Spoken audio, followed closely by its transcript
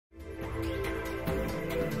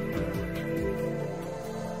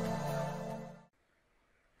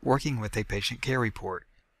Working with a patient care report.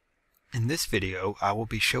 In this video, I will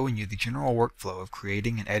be showing you the general workflow of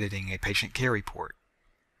creating and editing a patient care report.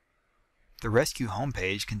 The Rescue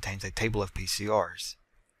homepage contains a table of PCRs.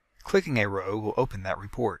 Clicking a row will open that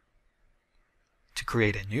report. To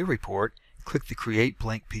create a new report, click the Create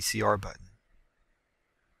Blank PCR button.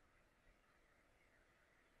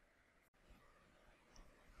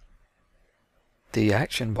 The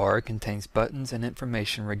action bar contains buttons and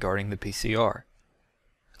information regarding the PCR.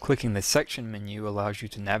 Clicking the Section menu allows you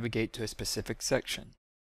to navigate to a specific section.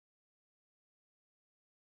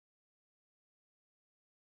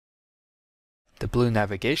 The blue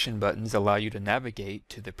navigation buttons allow you to navigate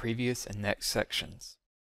to the previous and next sections.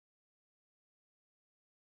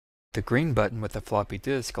 The green button with the floppy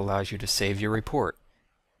disk allows you to save your report.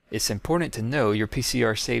 It's important to know your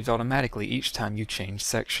PCR saves automatically each time you change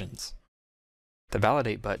sections. The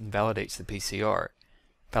Validate button validates the PCR.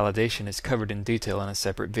 Validation is covered in detail in a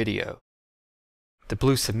separate video. The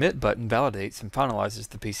blue Submit button validates and finalizes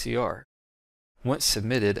the PCR. Once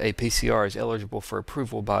submitted, a PCR is eligible for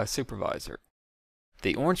approval by a supervisor.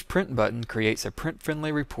 The orange Print button creates a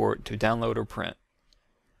print-friendly report to download or print.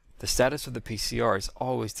 The status of the PCR is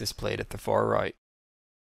always displayed at the far right.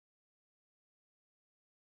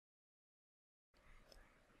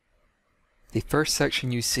 The first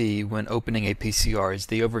section you see when opening a PCR is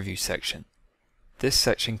the Overview section. This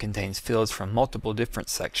section contains fields from multiple different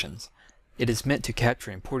sections. It is meant to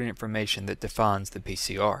capture important information that defines the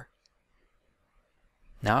PCR.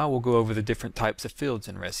 Now I will go over the different types of fields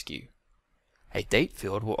in Rescue. A date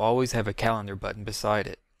field will always have a calendar button beside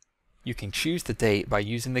it. You can choose the date by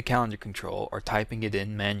using the calendar control or typing it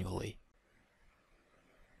in manually.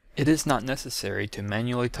 It is not necessary to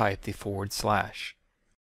manually type the /.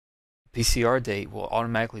 PCR date will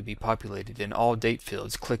automatically be populated in all date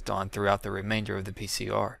fields clicked on throughout the remainder of the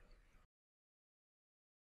PCR.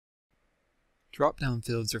 Drop-down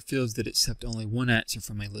fields are fields that accept only one answer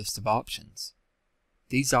from a list of options.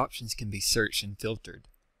 These options can be searched and filtered.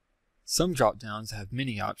 Some drop-downs have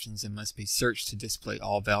many options and must be searched to display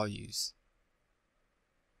all values.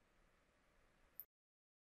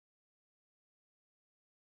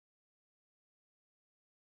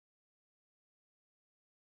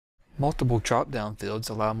 Multiple drop-down fields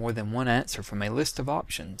allow more than one answer from a list of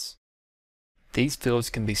options. These fields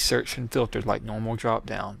can be searched and filtered like normal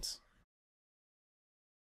drop-downs.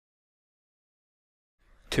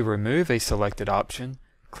 To remove a selected option,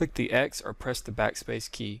 click the X or press the backspace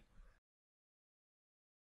key.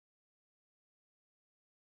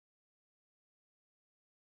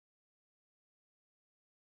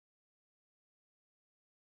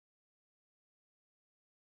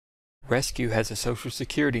 Rescue has a Social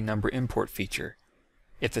Security number import feature.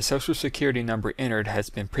 If the Social Security number entered has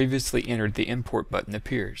been previously entered, the Import button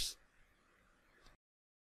appears.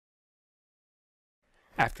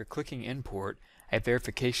 After clicking Import, a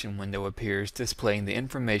verification window appears displaying the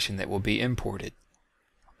information that will be imported.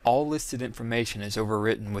 All listed information is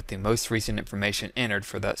overwritten with the most recent information entered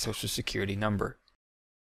for that Social Security number.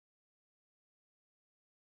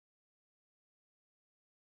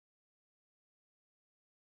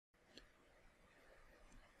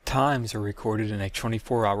 Times are recorded in a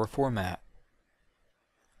 24-hour format.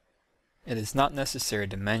 It is not necessary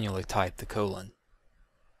to manually type the colon.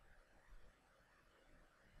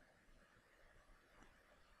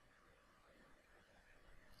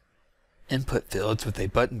 Input fields with a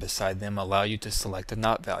button beside them allow you to select a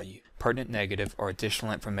not value, pertinent negative, or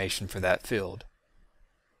additional information for that field.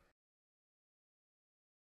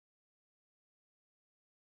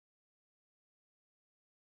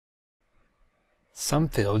 Some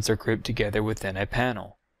fields are grouped together within a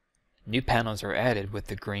panel. New panels are added with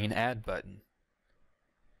the green Add button.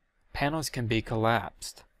 Panels can be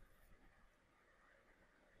collapsed.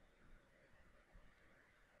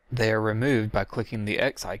 They are removed by clicking the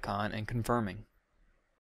X icon and confirming.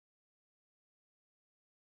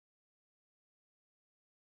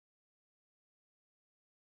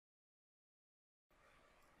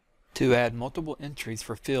 To add multiple entries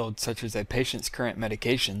for fields such as a patient's current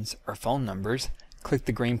medications or phone numbers, click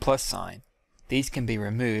the green plus sign. These can be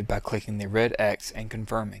removed by clicking the red X and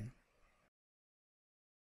confirming.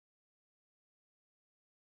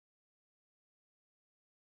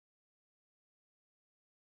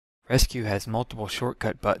 Rescue has multiple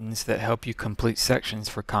shortcut buttons that help you complete sections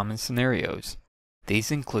for common scenarios.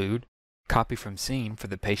 These include Copy from Scene for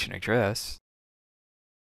the patient address,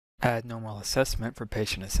 Add Normal Assessment for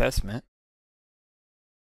patient assessment,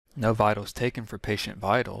 No Vitals Taken for patient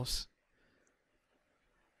vitals,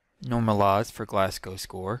 Normalize for Glasgow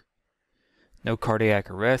score, No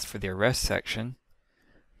Cardiac Arrest for the arrest section,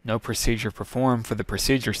 no procedure performed for the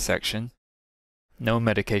procedures section, no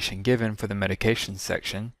medication given for the medication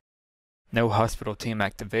section, no hospital team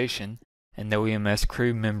activation, and no EMS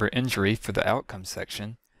crew member injury for the outcome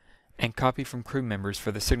section, and copy from crew members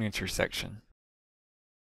for the signature section.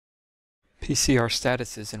 PCR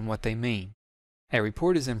statuses and what they mean. A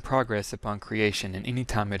report is in progress upon creation and any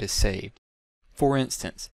time it is saved. For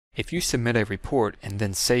instance, if you submit a report and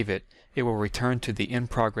then save it, it will return to the in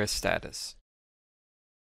progress status.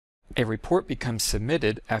 A report becomes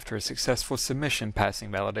submitted after a successful submission passing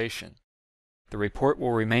validation. The report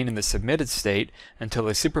will remain in the submitted state until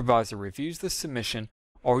a supervisor reviews the submission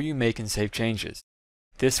or you make and save changes.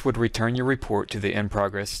 This would return your report to the in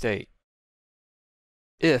progress state.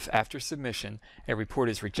 If, after submission, a report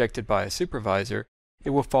is rejected by a supervisor,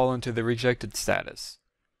 it will fall into the rejected status.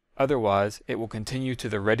 Otherwise, it will continue to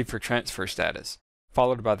the ready for transfer status,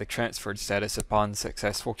 followed by the transferred status upon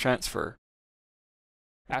successful transfer.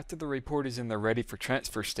 After the report is in the ready for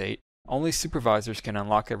transfer state, only supervisors can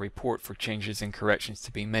unlock a report for changes and corrections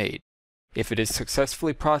to be made. If it is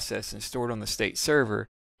successfully processed and stored on the state server,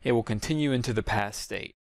 it will continue into the pass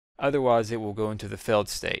state. Otherwise, it will go into the failed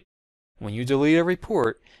state. When you delete a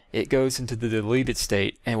report, it goes into the deleted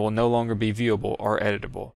state and will no longer be viewable or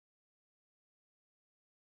editable.